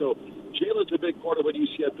on. So Jalen's a big part of what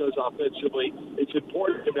UCF does offensively. It's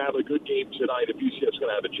important to have a good game tonight if UCF's going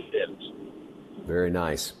to have a chance. Very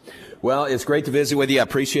nice. Well, it's great to visit with you. I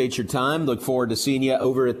appreciate your time. Look forward to seeing you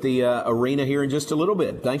over at the arena here in just a little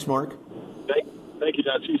bit. Thanks, Mark. Thank you,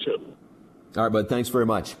 John. See you soon. All right, bud. Thanks very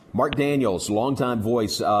much. Mark Daniels, longtime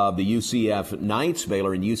voice of the UCF Knights.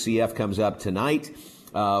 Baylor and UCF comes up tonight.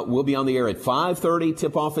 We'll be on the air at 5:30,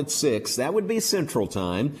 tip-off at 6. That would be Central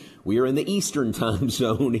Time. We are in the Eastern Time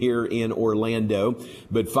zone here in Orlando.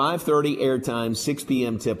 But 5:30 airtime, 6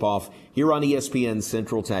 p.m. tip-off here on ESPN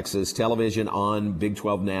Central Texas, television on Big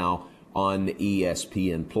 12 Now on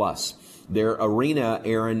ESPN+. Their arena,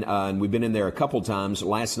 Aaron, and we've been in there a couple times.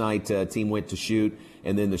 Last night, team went to shoot,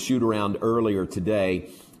 and then the shoot-around earlier today.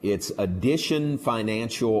 It's Addition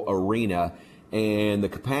Financial Arena. and the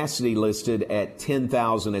capacity listed at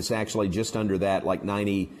 10,000. It's actually just under that, like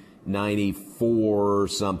 94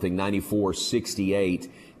 something,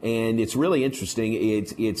 9468. And it's really interesting.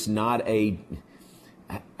 It's not a,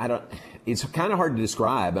 it's kind of hard to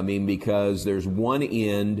describe. I mean, because there's one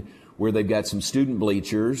end where they've got some student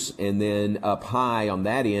bleachers, and then up high on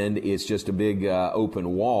that end, it's just a big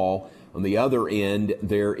open wall. On the other end,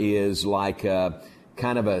 there is like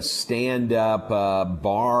kind of a stand-up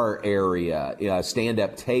bar area,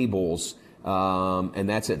 stand-up tables, and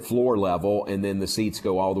that's at floor level, and then the seats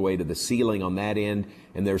go all the way to the ceiling on that end,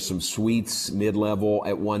 and there's some suites mid-level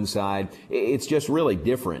at one side. It's just really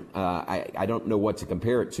different. I don't know what to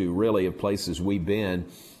compare it to, really, of places we've been,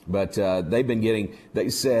 but they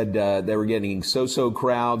said they were getting so-so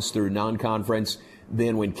crowds through non-conference.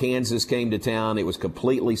 Then when Kansas came to town, it was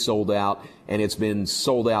completely sold out, and it's been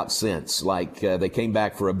sold out since. Like they came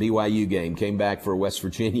back for a BYU game, came back for a West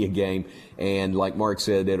Virginia game, and like Mark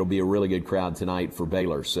said, it'll be a really good crowd tonight for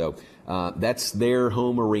Baylor. So that's their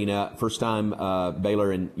home arena. First time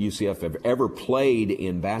Baylor and UCF have ever played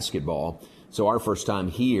in basketball. So our first time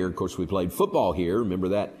here, of course, we played football here. Remember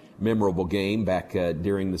that memorable game back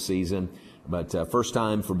during the season. But first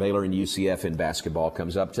time for Baylor and UCF in basketball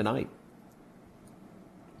comes up tonight.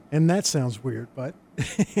 And that sounds weird, but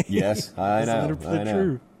yes, I know. 100%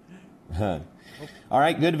 true. All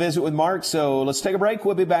right, good to visit with Mark. So let's take a break.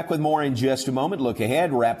 We'll be back with more in just a moment. Look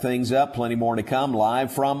ahead, wrap things up. Plenty more to come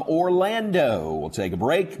live from Orlando. We'll take a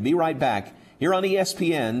break. Be right back here on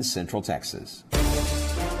ESPN Central Texas.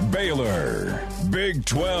 Baylor, Big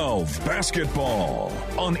 12 basketball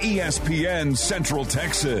on ESPN Central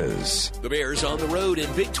Texas. The Bears on the road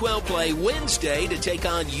in Big 12 play Wednesday to take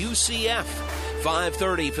on UCF.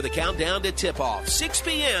 5:30 for the countdown to tip-off. 6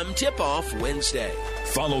 p.m. tip-off Wednesday.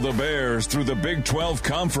 Follow the Bears through the Big 12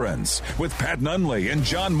 Conference with Pat Nunley and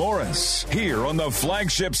John Morris here on the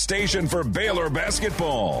flagship station for Baylor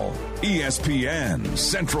basketball, ESPN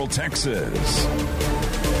Central Texas.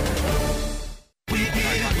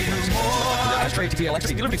 Straight to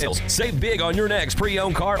electric dealer details. Save big on your next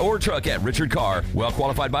pre-owned car or truck at Richard Carr.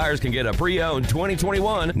 Well-qualified buyers can get a pre-owned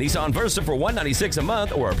 2021 Nissan Versa for $196 a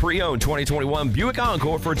month, or a pre-owned 2021 Buick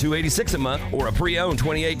Encore for $286 a month, or a pre-owned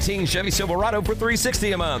 2018 Chevy Silverado for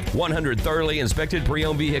 $360 a month. 100 thoroughly inspected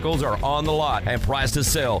pre-owned vehicles are on the lot and priced to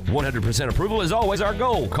sell. 100% approval is always our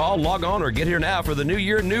goal. Call, log on, or get here now for the New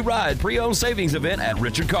Year, New Ride pre-owned savings event at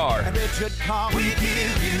Richard Carr. At Richard Carr, we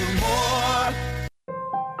give you more.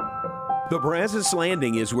 The Brazos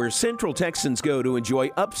Landing is where Central Texans go to enjoy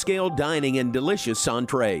upscale dining and delicious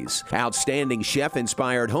entrees, outstanding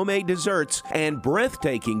chef-inspired homemade desserts, and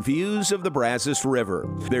breathtaking views of the Brazos River.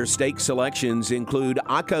 Their steak selections include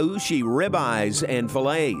akaushi ribeyes and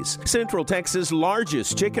fillets, Central Texas'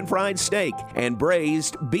 largest chicken fried steak, and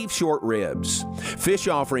braised beef short ribs. Fish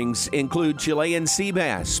offerings include Chilean sea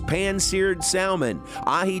bass, pan-seared salmon,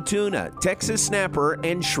 ahi tuna, Texas snapper,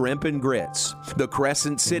 and shrimp and grits. The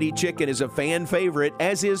Crescent City chicken is a fan favorite,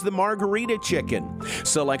 as is the margarita chicken.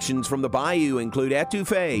 Selections from the Bayou include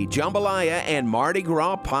etouffee, jambalaya, and Mardi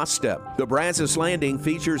Gras pasta. The Brazos Landing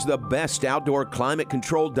features the best outdoor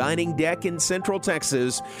climate-controlled dining deck in Central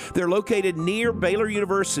Texas. They're located near Baylor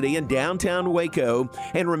University in downtown Waco.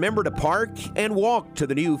 And remember to park and walk to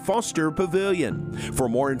the new Foster Pavilion. For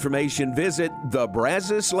more information, visit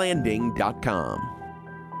thebrazoslanding.com.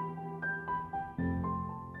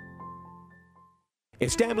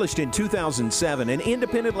 Established in 2007 and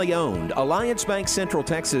independently owned, Alliance Bank Central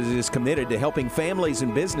Texas is committed to helping families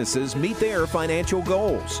and businesses meet their financial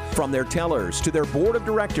goals. From their tellers to their board of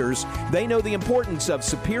directors, they know the importance of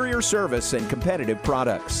superior service and competitive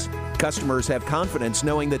products. Customers have confidence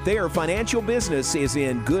knowing that their financial business is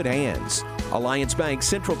in good hands. Alliance Bank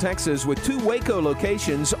Central Texas, with 2 Waco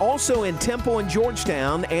locations, also in Temple and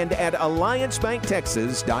Georgetown, and at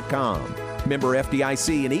alliancebanktexas.com. Member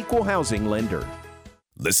FDIC, an equal housing lender.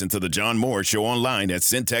 Listen to the John Moore Show online at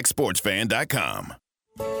syntechsportsfan.com.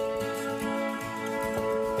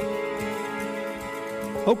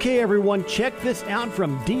 Okay, everyone, check this out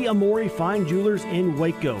from D'Amore Fine Jewelers in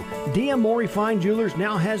Waco. D'Amore Fine Jewelers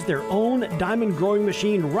now has their own diamond growing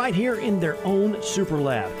machine right here in their own super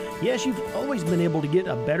lab. Yes, you've always been able to get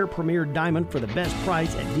a better premier diamond for the best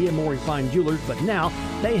price at D'Amore Fine Jewelers, but now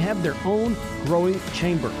they have their own growing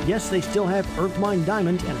chamber. Yes, they still have earth mine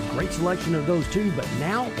diamonds and a great selection of those too, but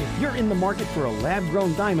now if you're in the market for a lab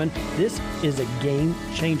grown diamond, this is a game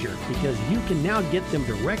changer because you can now get them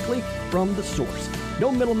directly from the source.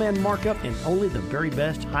 No middleman markup and only the very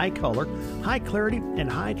best high color, high clarity,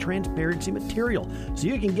 and high transparency material, so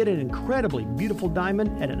you can get an incredibly beautiful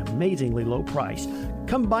diamond at an amazingly low price.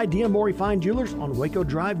 Come by D'Amore Fine Jewelers on Waco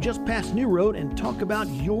Drive just past New Road and talk about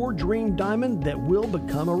your dream diamond that will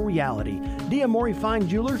become a reality. D'Amore Fine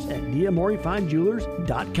Jewelers at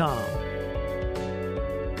D'AmoreFineJewelers.com.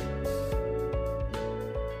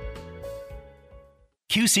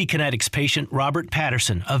 QC Kinetics patient Robert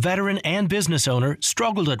Patterson, a veteran and business owner,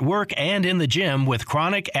 struggled at work and in the gym with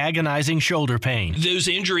chronic agonizing shoulder pain. Those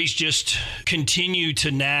injuries just continue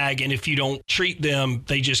to nag, and if you don't treat them,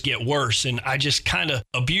 they just get worse. And I just kind of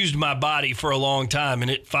abused my body for a long time,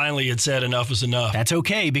 and it finally had said enough is enough. That's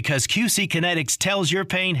okay, because QC Kinetics tells your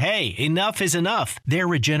pain, hey, enough is enough. Their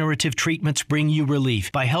regenerative treatments bring you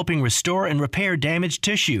relief by helping restore and repair damaged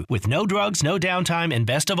tissue with no drugs, no downtime, and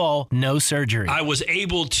best of all, no surgery. I was able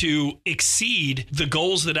to exceed the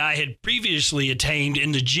goals that I had previously attained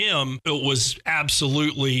in the gym. It was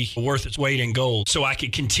absolutely worth its weight in gold, so I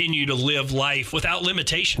could continue to live life without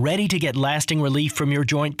limitation. Ready to get lasting relief from your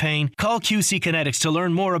joint pain? Call QC Kinetics to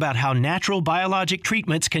learn more about how natural biologic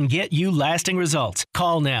treatments can get you lasting results.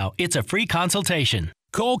 Call now. It's a free consultation.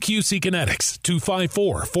 Call QC Kinetics,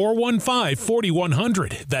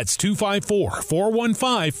 254-415-4100. That's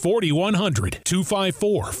 254-415-4100.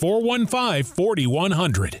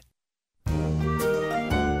 254-415-4100.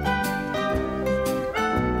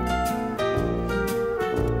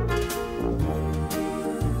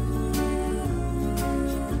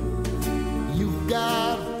 You've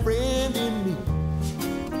got a friend in me.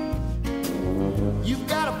 You've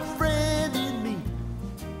got a friend in me.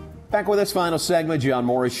 Back with this final segment, John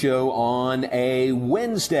Morris Show on a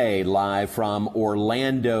Wednesday, live from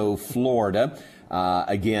Orlando, Florida.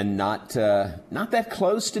 Again, not that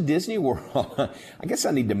close to Disney World. I guess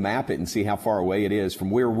I need to map it and see how far away it is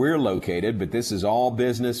from where we're located, but this is all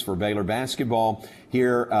business for Baylor basketball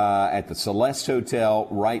here at the Celeste Hotel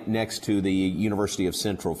right next to the University of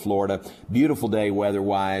Central Florida. Beautiful day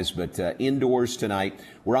weather-wise, but indoors tonight.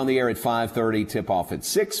 We're on the air at 5:30, tip-off at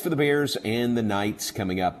 6 for the Bears, and the Knights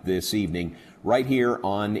coming up this evening right here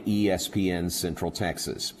on ESPN Central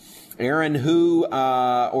Texas. Aaron,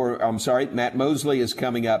 Matt Mosley is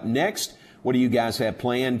coming up next. What do you guys have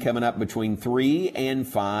planned coming up between 3 and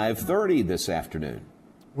 5:30 this afternoon?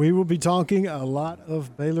 We will be talking a lot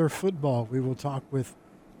of Baylor football. We will talk with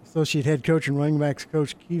Associate Head Coach and Running Backs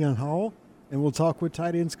Coach Keelan Hall, and we'll talk with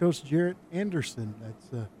Tight Ends Coach Jarrett Anderson.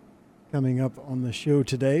 That's coming up on the show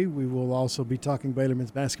today. We will also be talking Baylor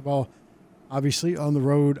men's basketball, obviously on the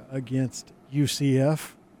road against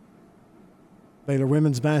UCF. Baylor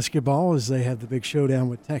women's basketball as they have the big showdown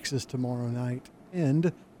with Texas tomorrow night.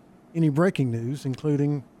 And any breaking news,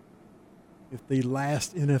 including if the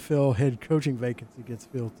last NFL head coaching vacancy gets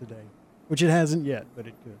filled today, which it hasn't yet, but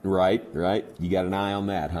it could. Right. You got an eye on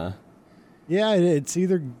that, huh? Yeah, it's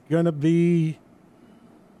either going to be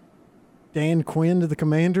Dan Quinn to the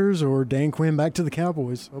Commanders or Dan Quinn back to the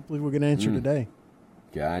Cowboys. Hopefully we'll get an answer today.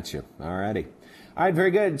 Gotcha. All righty. All right,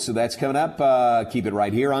 very good. So that's coming up. Keep it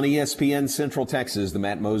right here on ESPN Central Texas, the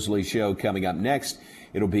Matt Mosley Show coming up next.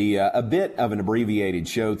 It'll be a bit of an abbreviated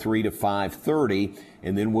show, 3 to 5:30,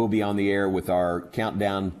 and then we'll be on the air with our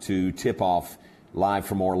countdown to tip-off live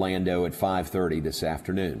from Orlando at 5:30 this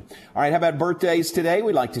afternoon. All right, how about birthdays today?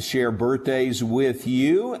 We'd like to share birthdays with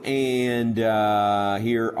you, and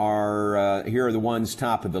here are the ones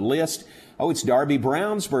top of the list. Oh, it's Darby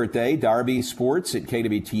Brown's birthday. Darby Sports at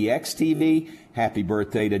KWTX TV. Happy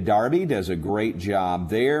birthday to Darby. Does a great job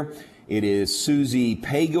there. It is Susie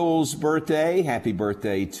Pagel's birthday. Happy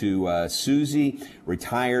birthday to Susie,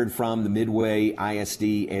 retired from the Midway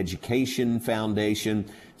ISD Education Foundation.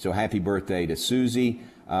 So happy birthday to Susie.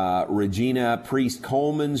 Regina Priest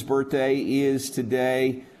Coleman's birthday is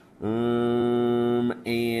today.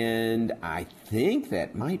 And I think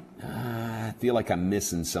that might, I feel like I'm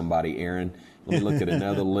missing somebody, Aaron. Let me look at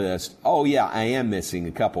another list. Oh, yeah, I am missing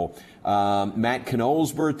a couple. Matt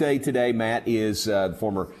Knoll's birthday today. Matt is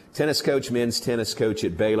former tennis coach, men's tennis coach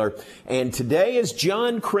at Baylor. And today is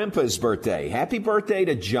John Krimpa's birthday. Happy birthday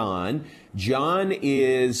to John. John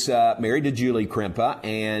is married to Julie Krimpa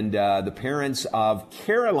and the parents of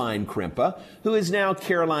Caroline Krimpa, who is now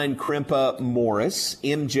Caroline Krimpa Morris,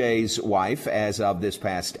 MJ's wife, as of this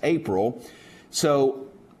past April. So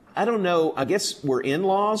I don't know. I guess we're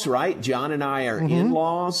in-laws, right? John and I are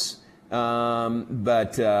in-laws.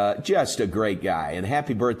 But just a great guy. And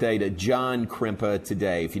happy birthday to John Krimpa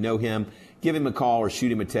today. If you know him, give him a call or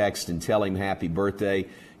shoot him a text and tell him happy birthday.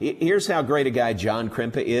 Here's how great a guy John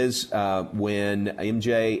Krimpa is. When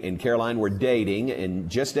MJ and Caroline were dating and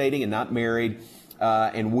just dating and not married,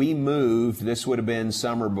 and we moved. This would have been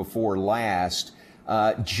summer before last.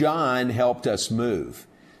 John helped us move.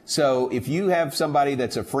 So if you have somebody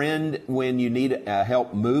that's a friend when you need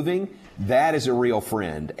help moving, that is a real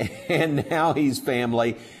friend. And now he's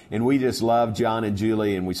family. And we just love John and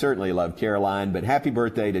Julie, and we certainly love Caroline. But happy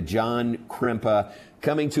birthday to John Krimpa,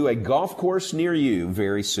 coming to a golf course near you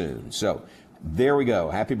very soon. So there we go.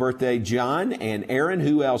 Happy birthday, John. And Aaron,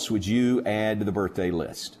 who else would you add to the birthday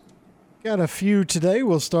list? Got a few today.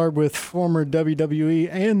 We'll start with former WWE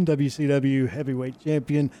and WCW heavyweight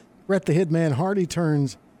champion Bret the Hitman Hart.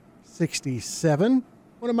 Turns 67.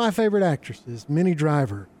 One of my favorite actresses, Minnie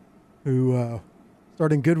Driver, who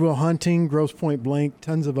starred in Good Will Hunting, Grosse Pointe Blank,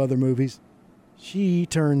 tons of other movies. She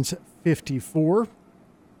turns 54.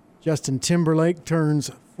 Justin Timberlake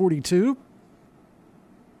turns 42.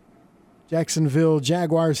 Jacksonville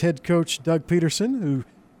Jaguars head coach Doug Peterson, who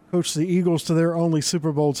coached the Eagles to their only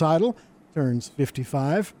Super Bowl title, turns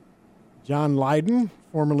 55. John Lydon,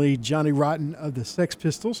 formerly Johnny Rotten of the Sex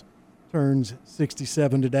Pistols, turns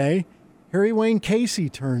 67 today. Harry Wayne Casey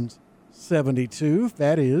turns 72.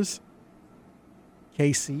 That is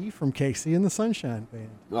Casey from Casey and the Sunshine Band.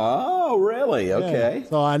 Oh, really? Okay. Yeah.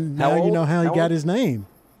 So now you know how he got his name.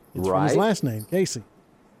 It's from his last name, Casey.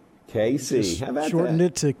 Casey. How about shortened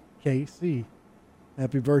it to KC.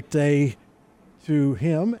 Happy birthday to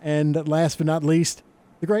him. And last but not least,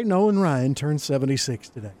 the great Nolan Ryan turns 76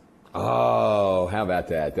 today. Oh, how about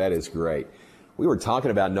that? That is great. We were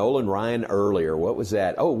talking about Nolan Ryan earlier. What was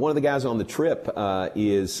that? Oh, one of the guys on the trip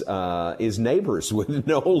is neighbors with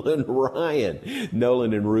Nolan Ryan,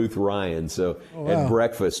 Nolan and Ruth Ryan. So at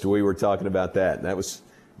breakfast, we were talking about that. That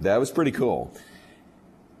was pretty cool.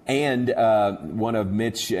 And one of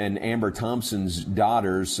Mitch and Amber Thompson's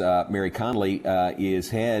daughters, Mary Connolly, is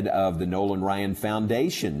head of the Nolan Ryan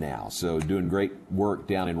Foundation now. So doing great work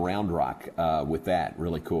down in Round Rock with that.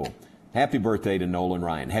 Really cool. Happy birthday to Nolan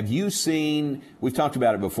Ryan. Have you seen, we've talked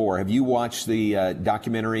about it before, have you watched the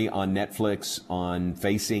documentary on Netflix on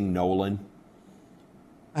Facing Nolan?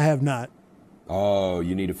 I have not. Oh,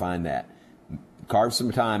 you need to find that. Carve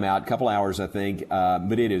some time out, a couple hours, I think,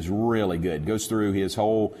 but it is really good. Goes through his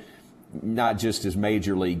whole, not just his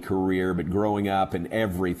major league career, but growing up and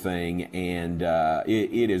everything, and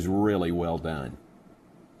it is really well done.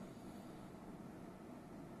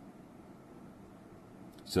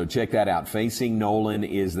 So check that out. Facing Nolan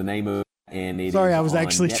is the name of it, and it Sorry, is I was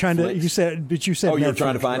actually Netflix. trying to. You said Oh, Netflix, you were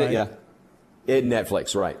trying to find right? it, yeah. It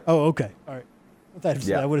Netflix, right? Oh, okay, all right.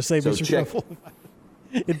 I would have saved me some check. trouble.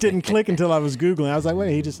 It didn't click until I was Googling. I was like,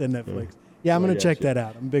 wait, he just said Netflix. Yeah, I'm going to check that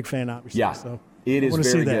out. I'm a big fan, obviously. Yeah, so it is very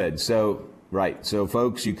see that. good. So, right. So,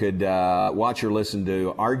 folks, you could watch or listen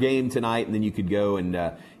to our game tonight, and then you could go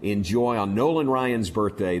and enjoy on Nolan Ryan's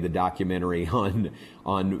birthday the documentary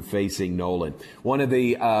on Facing Nolan. One of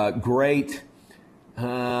the great,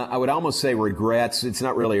 I would almost say regrets. It's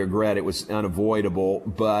not really a regret. It was unavoidable.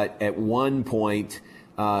 But at one point,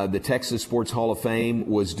 the Texas Sports Hall of Fame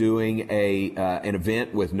was doing an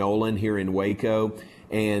event with Nolan here in Waco,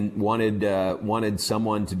 and wanted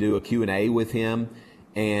someone to do a Q&A with him,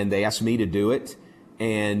 and they asked me to do it.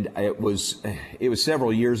 And it was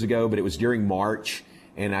several years ago, but it was during March,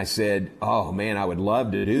 and I said, "Oh man, I would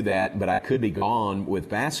love to do that, but I could be gone with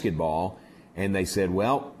basketball." And they said,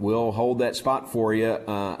 "Well, we'll hold that spot for you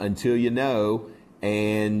until you know."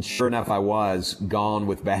 And sure enough, I was gone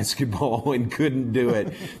with basketball and couldn't do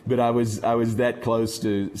it. But I was that close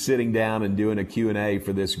to sitting down and doing a Q&A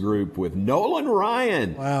for this group with Nolan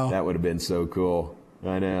Ryan. Wow. That would have been so cool.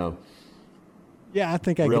 I know. Yeah, I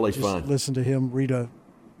think I really could just fun. listen to him read a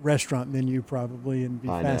restaurant menu probably and be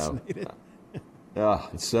fascinated. Oh,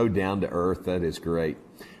 it's so down to earth. That is great.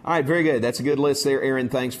 All right, very good. That's a good list there, Aaron.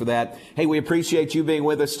 Thanks for that. Hey, we appreciate you being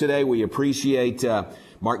with us today. We appreciate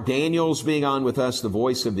Mark Daniels being on with us, the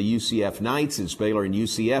voice of the UCF Knights. It's Baylor and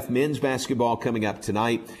UCF men's basketball coming up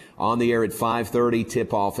tonight on the air at 5:30,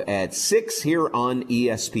 tip-off at 6 here on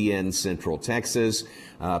ESPN Central Texas.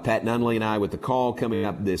 Pat Nunley and I with the call coming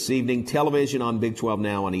up this evening. Television on Big 12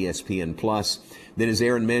 Now on ESPN+. Then, as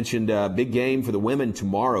Aaron mentioned, big game for the women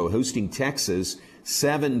tomorrow, hosting Texas,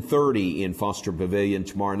 7:30 in Foster Pavilion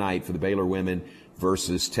tomorrow night for the Baylor women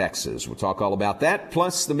versus Texas. We'll talk all about that,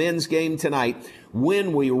 plus the men's game tonight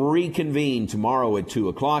when we reconvene tomorrow at 2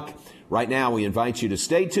 o'clock. Right now, we invite you to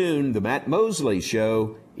stay tuned. The Matt Mosley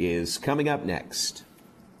Show is coming up next.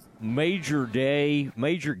 Major day,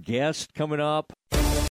 major guest coming up.